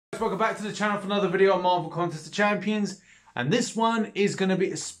Welcome back to the channel for another video on Marvel Contest of Champions, and this one is going to be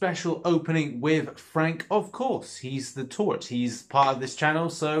a special opening with Frank, of course. He's the torch, he's part of this channel,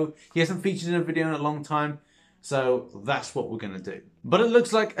 so he hasn't featured in a video in a long time, so that's what we're going to do. But it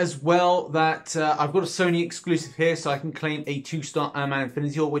looks like as well that I've got a Sony exclusive here, so I can claim a 2-star Iron Man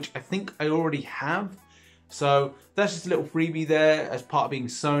Infinity War, which I think I already have. So that's just a little freebie there as part of being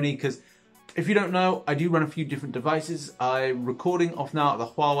Sony, because if you don't know, I do run a few different devices. I'm recording off now the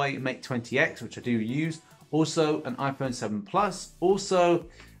Huawei Mate 20X, which I do use. Also an iPhone 7 Plus. Also,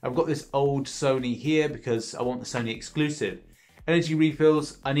 I've got this old Sony here because I want the Sony exclusive. Energy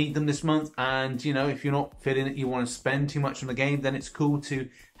refills, I need them this month, and you know, if you're not feeling it, you want to spend too much on the game, then it's cool to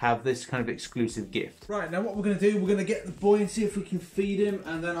have this kind of exclusive gift. Right, now what we're going to do, we're going to get the boy and see if we can feed him,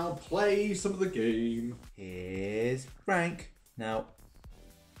 and then I'll play some of the game. Here's Frank. Now,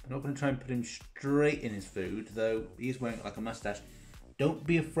 I'm not going to try and put him straight in his food, though he is wearing like a mustache. Don't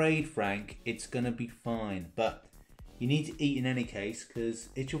be afraid, Frank, it's going to be fine. But you need to eat in any case, because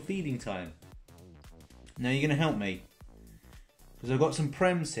it's your feeding time. Now you're going to help me, because I've got some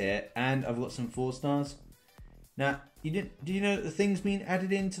prems here, and I've got some 4 stars. Now, do you know that the thing's been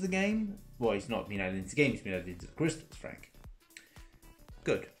added into the game? Well, it's not been added into the game, it's been added into the crystals, Frank.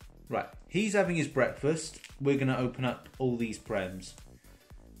 Good. Right, he's having his breakfast. We're going to open up all these prems.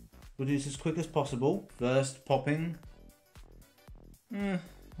 We'll do this as quick as possible. First, popping.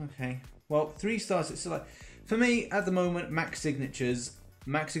 Okay. Well, 3 stars. It's like, for me, at the moment, max signature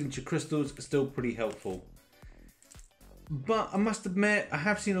crystals are still pretty helpful. But I must admit, I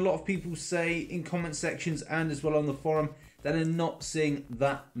have seen a lot of people say in comment sections and as well on the forum that they're not seeing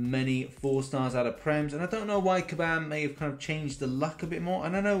that many 4 stars out of prems. And I don't know why Kabam may have kind of changed the luck a bit more.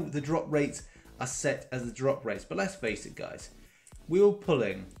 And I know the drop rates are set as the drop rates. But let's face it, guys. We were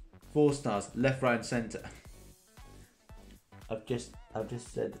pulling 4 stars, left, right, and centre. I've just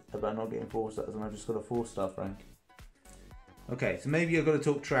said about not getting 4 stars, and I've just got a 4-star, Frank. Okay, so maybe I've got to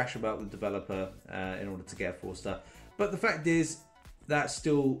talk trash about the developer in order to get a 4-star. But the fact is, that's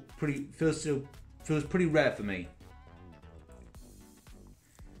still feels pretty rare for me.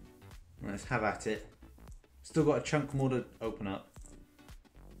 Let's have at it. Still got a chunk more to open up.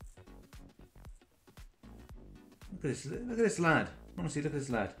 Look at this lad. Honestly, look at this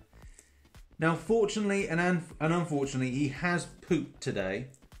lad. Now, fortunately and unfortunately, he has pooped today.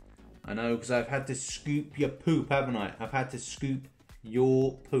 I know, because I've had to scoop your poop, haven't I? I've had to scoop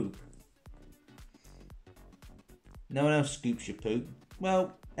your poop. No one else scoops your poop.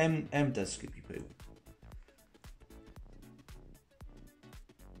 Well, M does scoop your poop.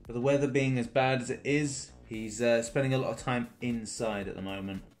 But the weather being as bad as it is, he's spending a lot of time inside at the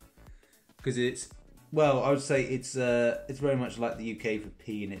moment. Because it's, well, I would say it's very much like the UK for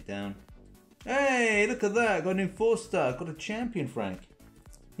peeing it down. Hey, look at that! Got a new 4-star. Got a champion, Frank.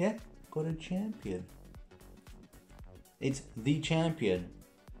 Yeah, got a champion. It's the champion.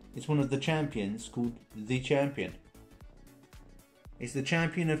 It's one of the champions called the champion. It's the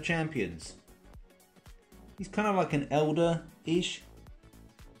champion of champions. He's kind of like an elder-ish,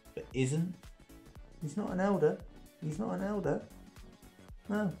 but isn't. He's not an elder. He's not an elder.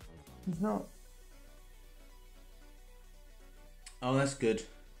 No, he's not. Oh, that's good.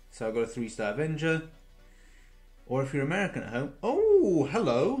 So I've got a 3-star Avenger. Or if you're American at home, oh,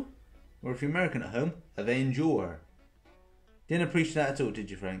 hello. Or if you're American at home, Avenger. Didn't appreciate that at all,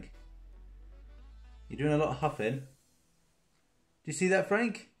 did you, Frank? You're doing a lot of huffing. Do you see that,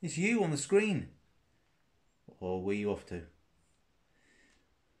 Frank? It's you on the screen. Or where are you off to?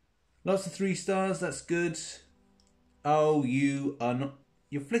 Lots of 3 stars, that's good. Oh, you are not...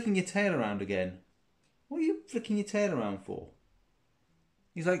 You're flicking your tail around again. What are you flicking your tail around for?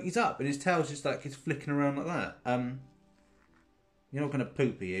 He's up and his tail's just like it's flicking around like that. You're not going to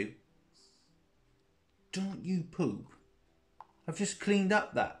poop, are you? Don't you poop? I've just cleaned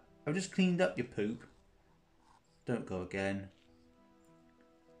up that. I've just cleaned up your poop. Don't go again.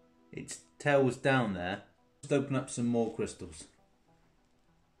 Its tail was down there. Just open up some more crystals.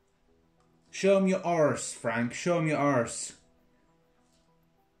 Show him your arse, Frank. Show him your arse.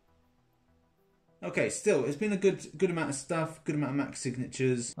 Okay, still, it's been a good amount of stuff, good amount of max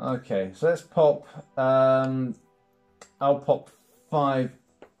signatures. Okay, so let's pop, I'll pop 5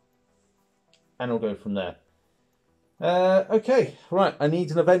 and I'll go from there. Okay, right, I need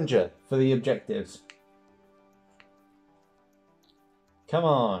an Avenger for the objectives. Come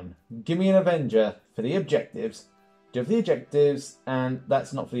on, give me an Avenger for the objectives. Do the objectives, and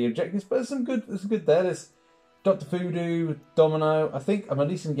that's not for the objectives, but there's some good there. There's Dr. Voodoo, Domino. I think I'm at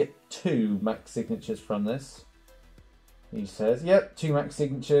least going to get 2 max signatures from this. He says, yep, 2 max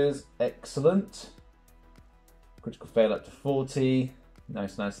signatures. Excellent. Critical fail up to 40.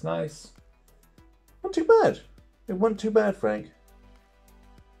 Nice, nice, nice. Not too bad. It wasn't too bad, Frank.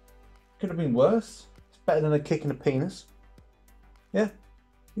 Could have been worse. It's better than a kick in the penis. Yeah?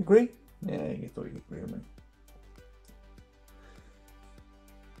 You agree? Yeah, you thought you'd agree with me.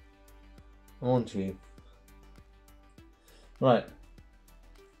 I'm on to you. Right.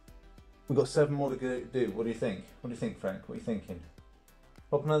 We've got 7 more to do. What do you think? What do you think, Frank? What are you thinking?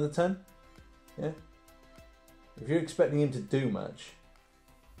 Pop another 10? Yeah? If you're expecting him to do much,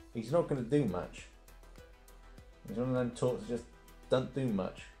 he's not going to do much. He's one of them talks that just don't do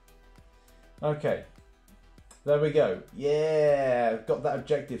much. Okay. There we go. Yeah! Got that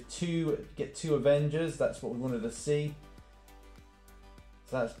objective. Get 2 Avengers. That's what we wanted to see.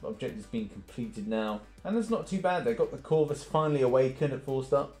 So that objective's been completed now. And it's not too bad. They got the Corvus finally awakened at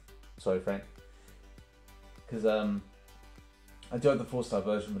 4-star. Sorry, Frank. Because I do have the 4-star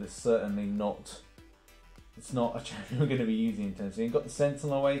version, but it's certainly not. It's not a champion we're going to be using intensely. You've got the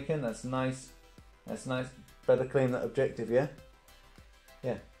Sentinel awakened. That's nice. That's nice. Better claim that objective, yeah?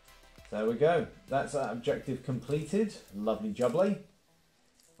 Yeah. There we go. That's that objective completed. Lovely jubbly.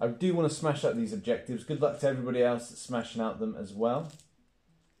 I do want to smash out these objectives. Good luck to everybody else that's smashing out them as well.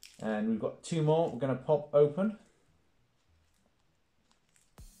 And we've got 2 more we're going to pop open.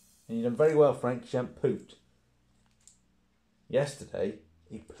 And you've done very well, Frank, because you haven't pooped. Yesterday,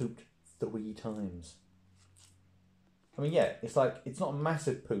 he pooped 3 times. I mean, yeah, it's like, it's not a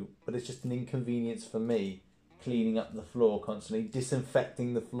massive poop, but it's just an inconvenience for me, cleaning up the floor constantly,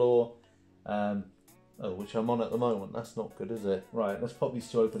 disinfecting the floor, which I'm on at the moment. That's not good, is it? Right, let's pop these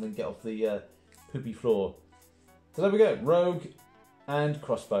 2 open and get off the poopy floor. So there we go, Rogue and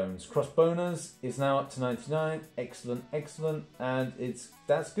Crossbones. Crossboners is now up to 99. Excellent, excellent, and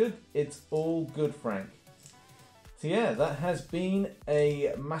that's good. It's all good, Frank. So yeah, that has been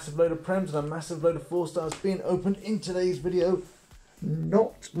a massive load of prems and a massive load of 4-stars being opened in today's video.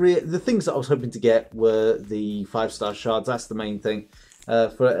 Not really. The things that I was hoping to get were the 5-star shards. That's the main thing.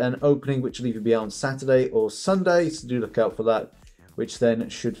 For an opening which will either be out on Saturday or Sunday, so do look out for that. Which then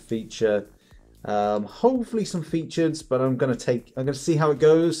should feature hopefully some featured, but I'm gonna see how it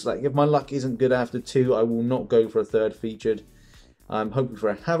goes. Like, if my luck isn't good after 2, I will not go for a 3rd featured. I'm hoping for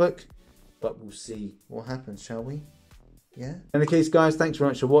a Havoc, but we'll see what happens, shall we? Yeah. In any case, guys, thanks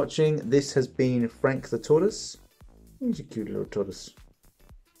very much for watching. This has been Frank the Tortoise. He's a cute little tortoise.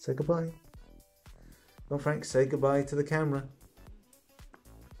 Say goodbye. Go on, Frank, say goodbye to the camera.